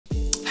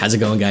How's it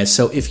going, guys?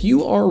 So if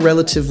you are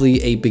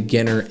relatively a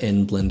beginner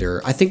in Blender,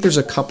 I think there's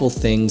a couple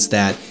things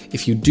that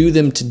if you do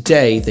them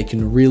today, they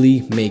can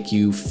really make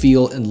you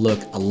feel and look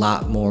a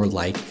lot more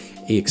like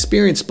an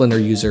experienced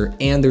Blender user.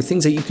 And there are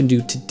things that you can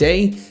do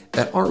today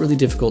that aren't really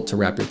difficult to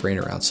wrap your brain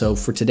around. So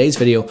for today's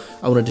video,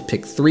 I wanted to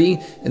pick 3,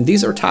 and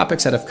these are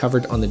topics that I've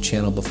covered on the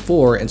channel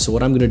before. And so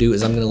what I'm gonna do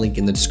is I'm gonna link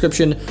in the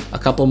description a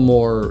couple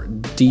more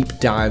deep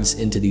dives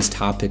into these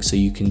topics so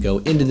you can go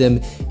into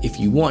them if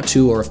you want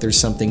to, or if there's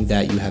something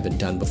that you haven't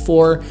done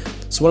before.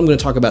 So what I'm gonna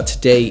talk about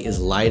today is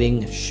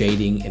lighting,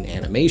 shading, and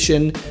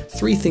animation.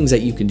 3 things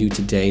that you can do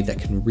today that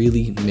can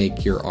really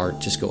make your art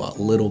just go a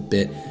little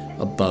bit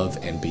above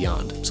and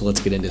beyond. So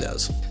let's get into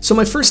those. So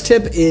my first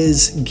tip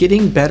is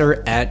getting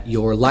better at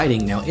your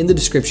lighting. Now in the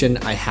description,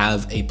 I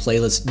have a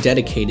playlist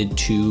dedicated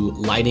to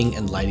lighting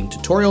and lighting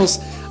tutorials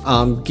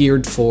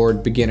geared for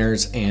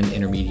beginners and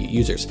intermediate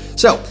users.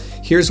 So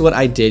here's what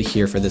I did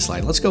here for this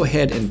light. Let's go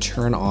ahead and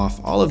turn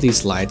off all of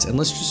these lights and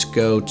let's just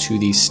go to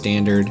the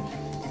standard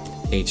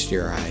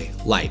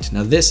HDRI light.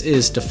 Now this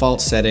is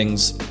default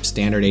settings,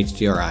 standard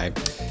HDRI.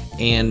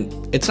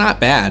 And it's not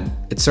bad,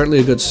 it's certainly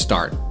a good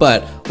start,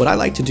 but what I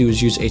like to do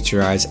is use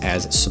HDRIs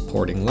as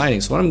supporting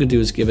lighting. So what I'm gonna do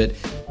is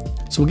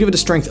we'll give it a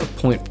strength of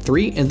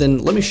 0.3, and then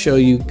let me show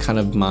you kind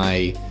of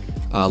my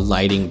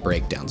lighting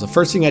breakdowns. The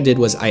first thing I did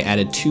was I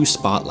added 2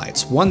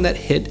 spotlights, one that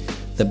hit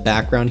the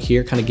background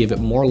here, kind of give it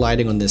more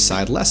lighting on this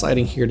side, less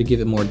lighting here to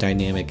give it more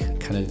dynamic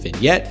kind of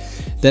vignette.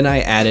 Then I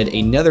added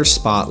another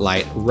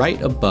spotlight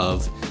right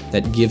above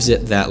that gives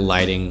it that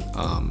lighting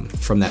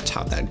from that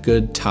top, that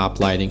good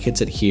top lighting,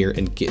 hits it here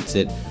and gets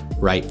it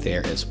right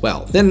there as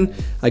well. Then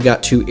I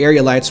got 2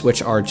 area lights,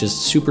 which are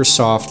just super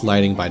soft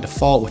lighting by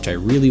default, which I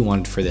really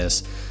wanted for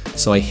this.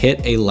 So I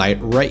hit a light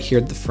right here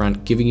at the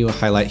front, giving you a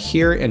highlight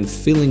here and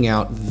filling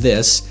out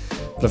this.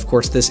 But of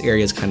course this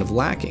area is kind of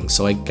lacking.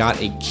 So I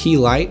got a key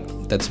light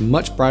that's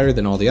much brighter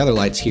than all the other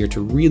lights here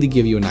to really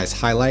give you a nice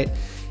highlight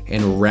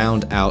and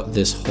round out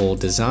this whole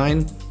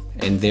design.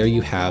 And there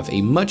you have a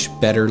much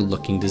better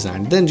looking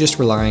design than just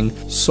relying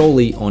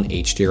solely on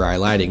HDRI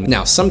lighting.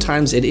 Now,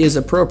 sometimes it is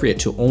appropriate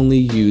to only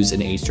use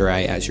an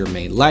HDRI as your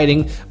main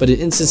lighting, but in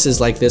instances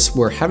like this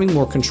where having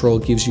more control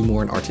gives you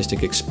more an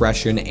artistic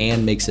expression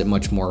and makes it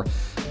much more,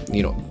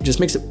 just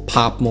makes it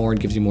pop more and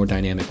gives you more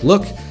dynamic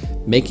look,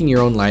 making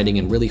your own lighting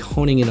and really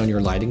honing in on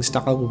your lighting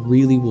style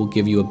really will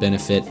give you a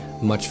benefit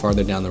much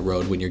farther down the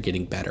road when you're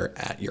getting better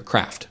at your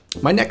craft.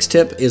 My next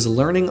tip is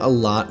learning a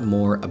lot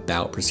more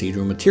about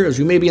procedural materials.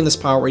 You may be in this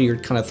part where you're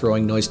kind of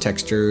throwing noise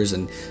textures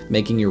and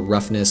making your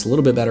roughness a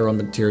little bit better on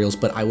materials,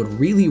 but I would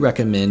really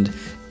recommend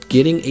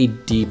getting a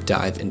deep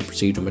dive into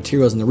procedural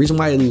materials. And the reason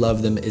why I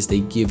love them is they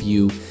give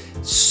you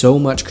so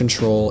much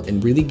control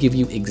and really give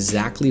you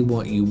exactly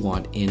what you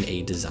want in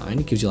a design.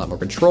 It gives you a lot more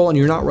control and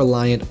you're not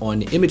reliant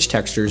on image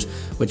textures,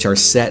 which are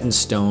set in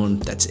stone.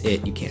 That's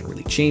it, you can't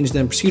really change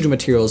them. Procedural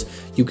materials,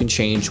 you can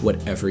change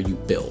whatever you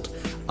build.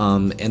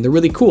 And they're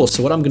really cool.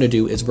 So what I'm gonna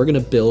do is we're gonna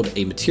build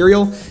a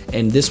material,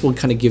 and this will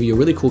kind of give you a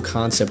really cool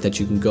concept that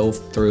you can go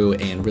through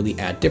and really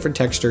add different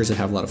textures and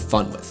have a lot of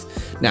fun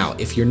with. Now,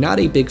 if you're not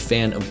a big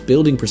fan of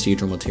building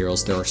procedural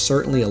materials, there are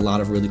certainly a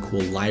lot of really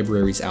cool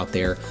libraries out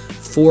there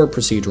for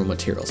procedural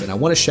materials. And I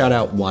wanna shout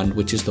out one,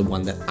 which is the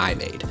one that I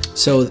made.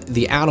 So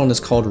the add-on is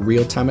called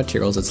Real-Time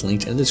Materials. It's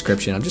linked in the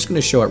description. I'm just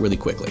gonna show it really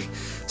quickly.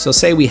 So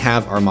say we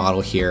have our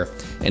model here,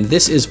 and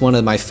this is one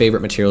of my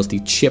favorite materials, the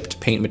chipped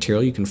paint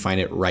material. You can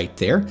find it right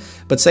there.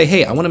 But say,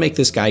 hey, I wanna make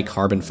this guy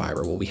carbon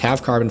fiber. Well, we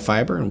have carbon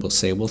fiber, and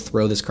we'll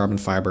throw this carbon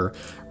fiber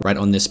right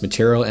on this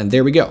material, and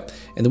there we go.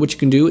 And then what you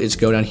can do is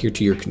go down here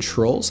to your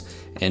controls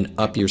and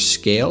up your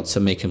scale to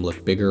make him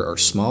look bigger or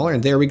smaller,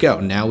 and there we go.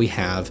 Now we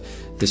have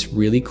this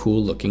really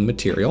cool looking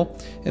material.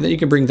 And then you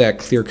can bring that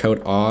clear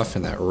coat off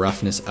and that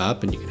roughness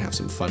up, and you can have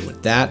some fun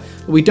with that.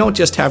 But we don't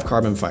just have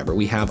carbon fiber,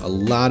 we have a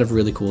lot of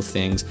really cool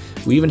things.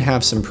 We even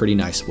have some pretty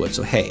nice wood.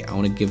 So hey, I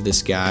wanna give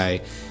this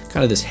guy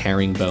kind of this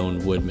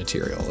herringbone wood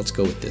material. Let's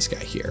go with this guy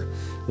here.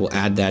 We'll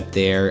add that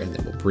there, and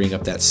then we'll bring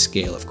up that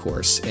scale, of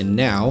course. And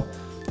now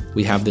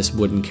we have this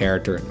wooden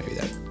character, and maybe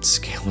that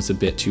scale was a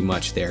bit too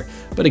much there.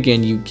 But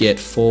again, you get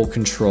full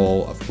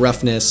control of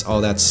roughness, all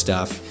that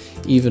stuff,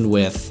 even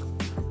with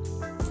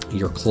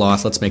your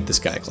cloth. Let's make this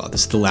guy cloth.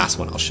 This is the last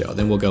one I'll show.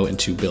 Then we'll go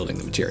into building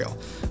the material.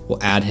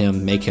 We'll add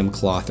him, make him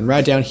cloth, and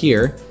right down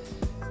here,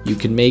 you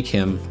can make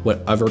him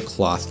whatever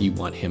cloth you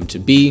want him to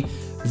be.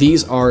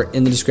 These are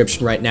in the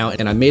description right now,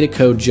 and I made a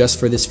code just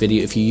for this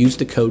video. If you use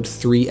the code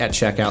 3 at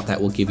checkout, that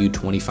will give you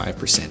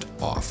 25%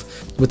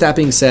 off. With that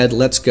being said,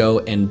 let's go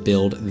and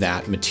build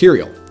that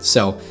material.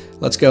 So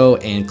let's go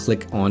and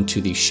click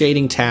onto the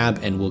shading tab,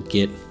 and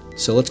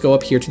let's go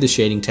up here to the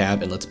shading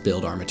tab and let's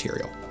build our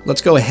material.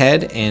 Let's go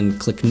ahead and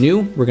click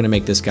new. We're gonna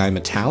make this guy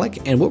metallic,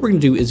 and what we're gonna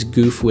do is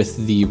goof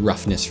with the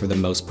roughness for the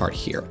most part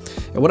here.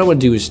 And what I wanna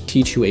do is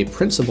teach you a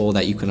principle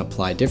that you can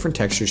apply different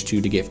textures to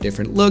give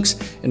different looks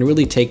and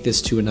really take this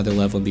to another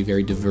level and be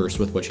very diverse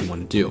with what you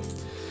wanna do.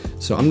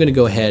 So I'm gonna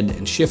go ahead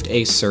and Shift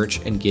A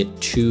search and get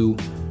 2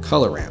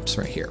 color ramps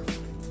right here.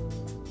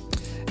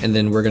 And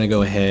then we're gonna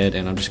go ahead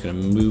and I'm just gonna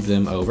move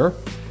them over.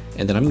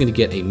 and then I'm going to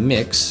get a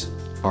mix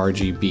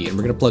RGB, and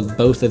we're going to plug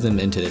both of them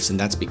into this, and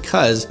that's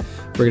because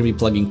we're going to be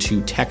plugging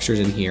 2 textures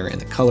in here, and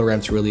the color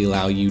ramps really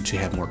allow you to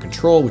have more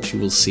control, which you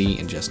will see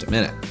in just a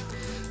minute.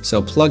 So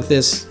plug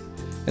this,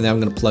 and then I'm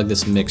going to plug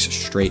this mix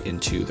straight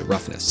into the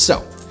roughness.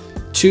 So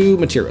 2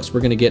 materials. We're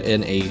going to get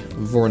in a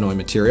Voronoi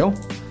material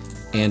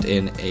and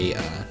in a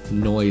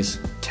noise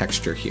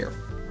texture here.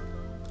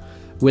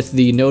 With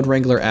the Node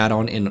Wrangler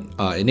add-on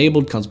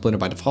enabled, comes Blender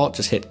by default,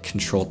 just hit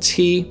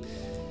Control-T,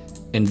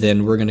 and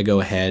then we're going to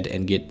go ahead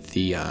and get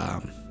the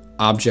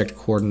object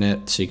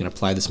coordinate so you can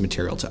apply this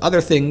material to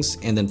other things,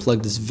 and then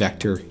plug this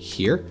vector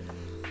here.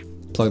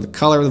 Plug the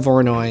color of the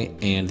Voronoi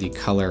and the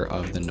color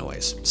of the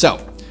noise. So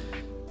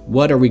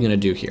what are we going to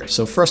do here?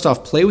 So first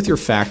off, play with your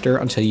factor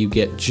until you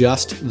get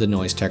just the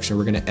noise texture.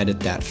 We're going to edit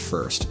that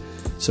first.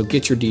 So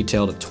get your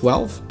detail to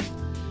 12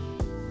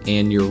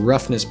 and your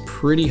roughness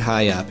pretty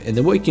high up. And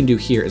then what you can do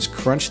here is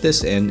crunch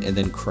this in and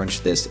then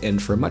crunch this in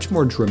for a much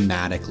more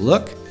dramatic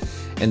look.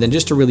 And then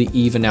just to really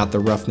even out the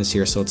roughness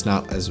here so it's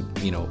not as,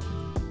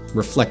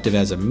 reflective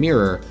as a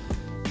mirror,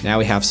 now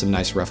we have some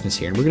nice roughness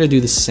here. And we're going to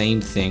do the same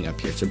thing up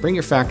here. So bring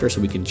your factor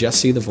so we can just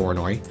see the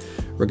Voronoi.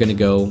 We're going to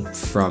go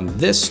from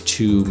this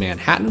to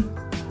Manhattan.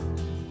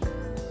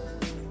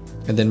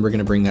 And then we're going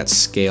to bring that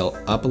scale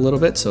up a little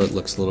bit so it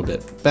looks a little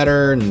bit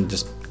better and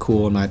just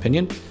cool in my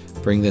opinion.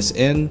 Bring this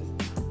in,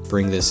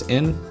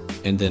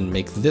 and then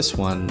make this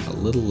one a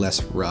little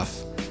less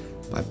rough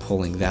by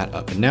pulling that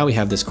up. And now we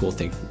have this cool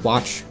thing.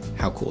 Watch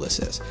how cool this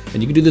is.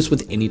 And you can do this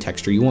with any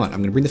texture you want. I'm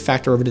going to bring the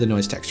factor over to the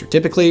noise texture.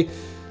 Typically,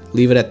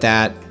 leave it at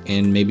that,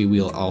 and maybe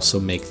we'll also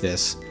make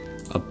this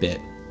a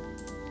bit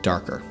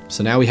darker.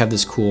 So now we have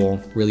this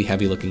cool, really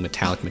heavy looking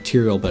metallic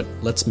material, but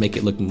let's make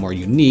it look more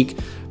unique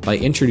by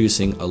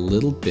introducing a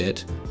little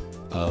bit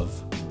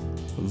of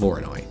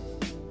Voronoi.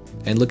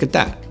 And look at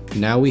that.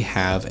 Now we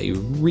have a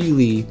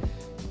really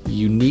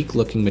unique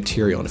looking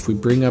material. And if we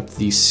bring up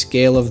the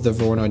scale of the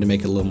Voronoi to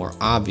make it a little more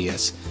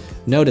obvious,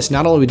 notice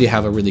not only do we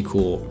have a really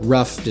cool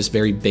rough, just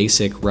very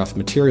basic rough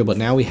material, but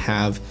now we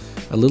have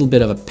a little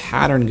bit of a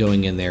pattern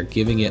going in there,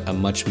 giving it a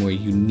much more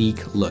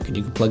unique look. And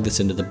you can plug this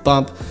into the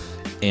bump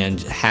and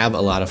have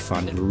a lot of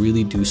fun and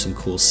really do some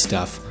cool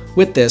stuff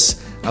with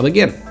this.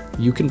 Again,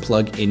 you can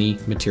plug any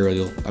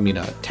material,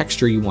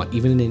 texture you want,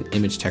 even an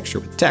image texture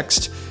with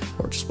text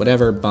or just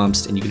whatever,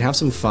 bumps, and you can have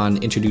some fun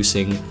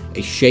introducing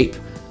a shape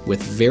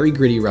with very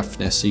gritty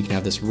roughness. So you can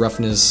have this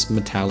roughness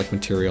metallic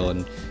material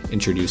and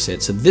introduce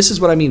it. So this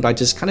is what I mean by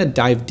just kind of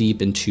dive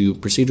deep into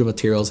procedural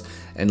materials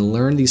and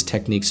learn these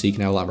techniques so you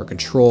can have a lot more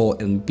control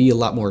and be a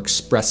lot more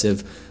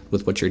expressive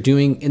with what you're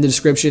doing. In the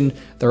description,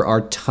 there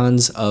are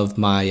tons of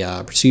my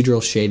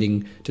procedural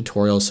shading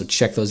tutorials, so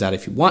check those out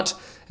if you want.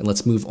 And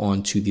let's move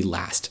on to the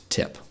last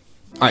tip.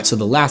 All right, so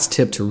the last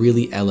tip to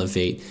really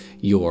elevate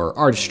your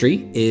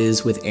artistry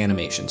is with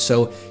animation.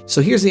 So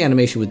here's the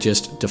animation with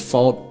just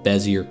default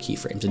Bezier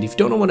keyframes. And if you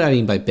don't know what I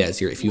mean by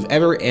Bezier, if you've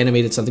ever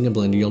animated something in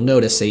Blender, you'll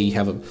notice, say you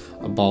have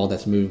a ball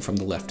that's moving from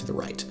the left to the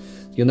right.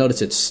 You'll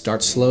notice it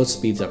starts slow,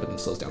 speeds up, and then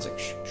slows down.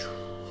 It's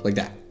like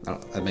that. I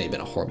don't know, that may have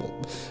been a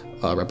horrible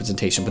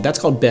representation, but that's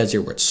called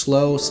Bezier, where it's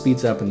slow,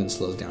 speeds up, and then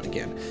slows down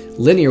again.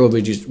 Linear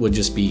would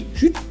just be,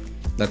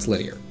 that's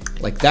linear.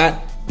 Like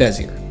that,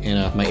 Bezier.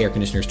 And my air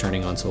conditioner is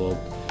turning on, so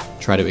we'll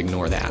try to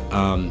ignore that.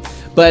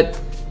 But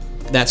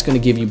that's going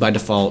to give you by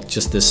default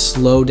just this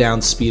slow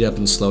down, speed up,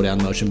 and slow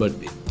down motion, but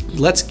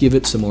let's give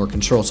it some more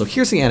control. So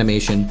here's the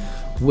animation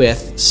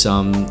with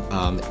some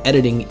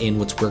editing in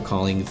what we're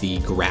calling the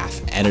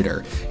graph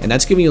editor. And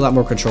that's giving you a lot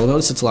more control.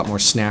 Notice it's a lot more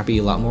snappy,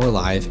 a lot more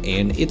alive,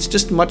 and it's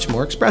just much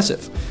more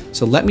expressive.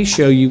 So let me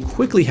show you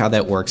quickly how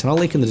that works, and I'll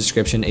link in the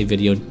description a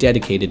video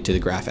dedicated to the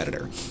graph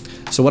editor.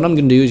 So what I'm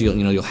going to do is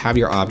you'll have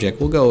your object.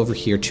 We'll go over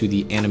here to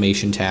the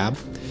animation tab,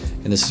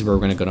 and this is where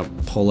we're going to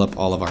pull up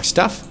all of our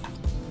stuff.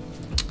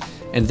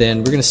 And then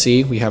we're going to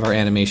see we have our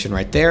animation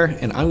right there,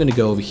 and I'm going to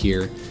go over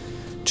here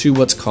to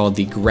what's called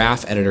the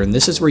graph editor, and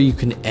this is where you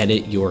can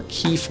edit your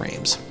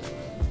keyframes.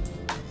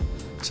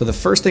 So the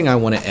first thing I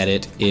want to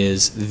edit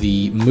is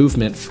the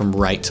movement from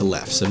right to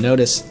left. So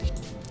notice,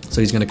 so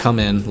he's going to come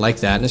in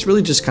like that, and it's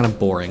really just kind of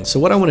boring. So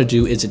what I want to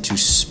do is it to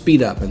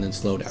speed up and then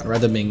slow down,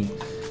 rather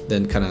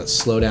than kind of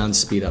slow down,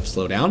 speed up,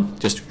 slow down.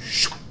 Just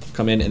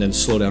come in and then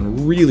slow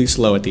down really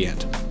slow at the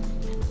end.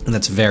 And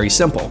that's very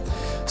simple.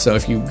 So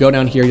if you go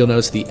down here, you'll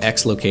notice the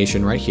X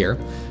location right here.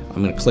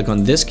 I'm going to click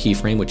on this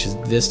keyframe, which is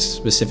this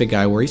specific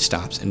guy where he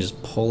stops, and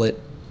just pull it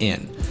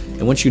in.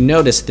 And once you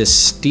notice, this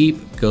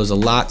steep goes a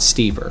lot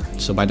steeper.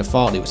 So by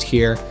default, it was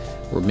here.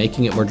 We're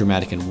making it more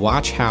dramatic, and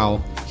watch how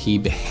he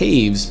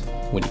behaves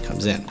when he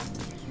comes in.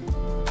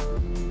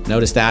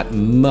 Notice that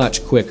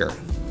much quicker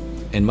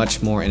and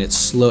much more, and it's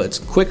slow. It's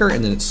quicker,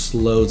 and then it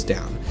slows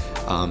down.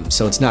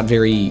 So it's not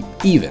very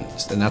even,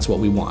 and that's what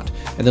we want.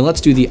 And then let's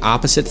do the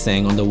opposite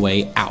thing on the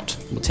way out.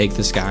 We'll take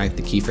this guy,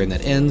 the keyframe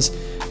that ends,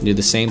 and do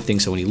the same thing.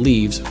 So when he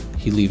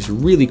leaves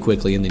really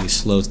quickly, and then he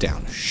slows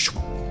down,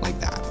 like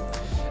that.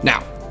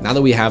 Now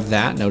that we have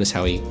that, notice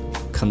how he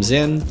comes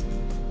in,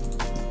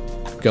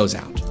 goes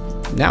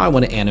out. Now I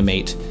want to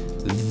animate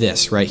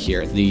this right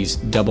here, these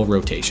double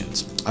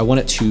rotations. I want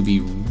it to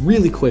be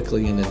really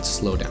quickly and then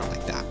slow down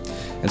like that.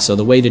 And so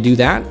the way to do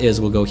that is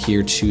we'll go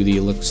here to the,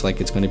 looks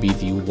like it's going to be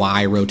the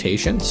Y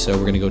rotation. So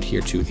we're going to go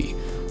here to the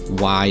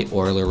Y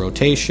Euler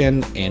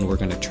rotation, and we're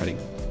going to try to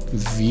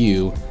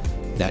view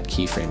that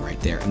keyframe right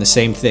there. And the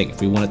same thing,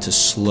 if we want it to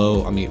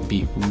slow,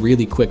 be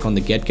really quick on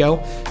the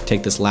get-go,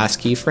 take this last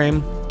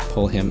keyframe,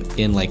 pull him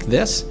in like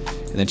this,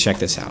 and then check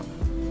this out.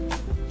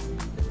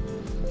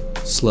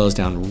 Slows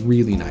down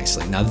really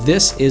nicely. Now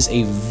this is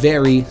a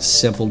very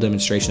simple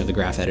demonstration of the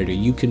graph editor.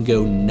 You can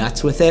go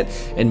nuts with it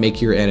and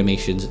make your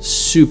animations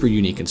super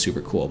unique and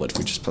super cool. But if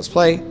we just press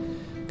play,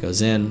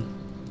 goes in,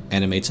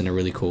 animates in a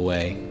really cool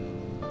way,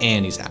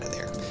 and he's out of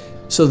there.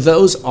 So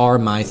those are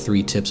my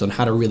 3 tips on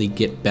how to really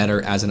get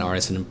better as an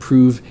artist and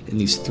improve in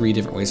these 3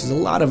 different ways. There's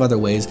a lot of other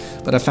ways,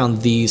 but I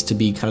found these to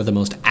be kind of the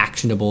most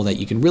actionable that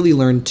you can really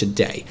learn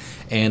today.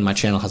 And my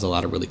channel has a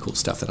lot of really cool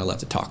stuff that I love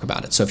to talk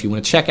about it. So if you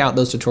want to check out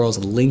those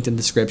tutorials, linked in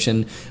the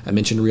description. I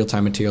mentioned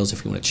real-time materials.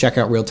 If you want to check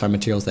out real-time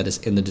materials, that is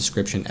in the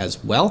description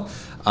as well.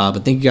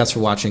 But thank you guys for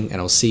watching, and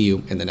I'll see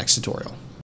you in the next tutorial.